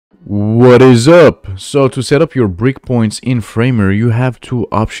What is up? So to set up your breakpoints in Framer, you have two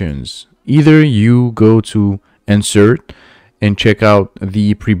options. Either you go to Insert and check out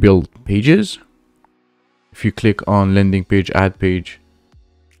the pre-built pages. If you click on Landing Page, Add Page,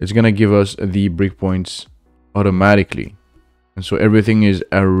 it's gonna give us the breakpoints automatically. And so everything is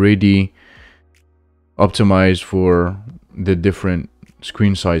already optimized for the different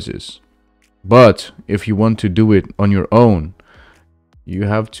screen sizes. But if you want to do it on your own, you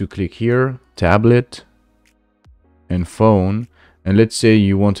have to click here, tablet and phone, and let's say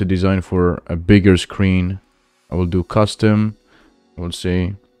you want to design for a bigger screen. I will do custom, I will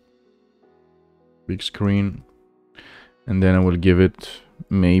say big screen, and then I will give it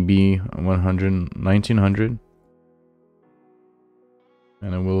maybe 1900,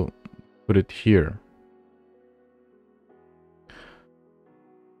 and I will put it here.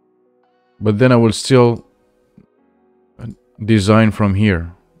 But then I will still design from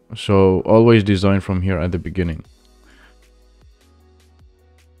here, so always design from here at the beginning,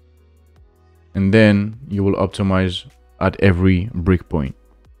 and then you will optimize at every breakpoint.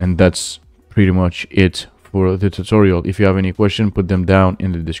 And that's pretty much it for the tutorial. If you have any question, put them down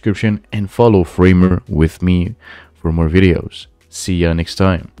in the description and follow Framer with me for more videos. See ya next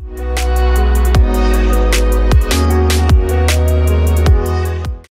time.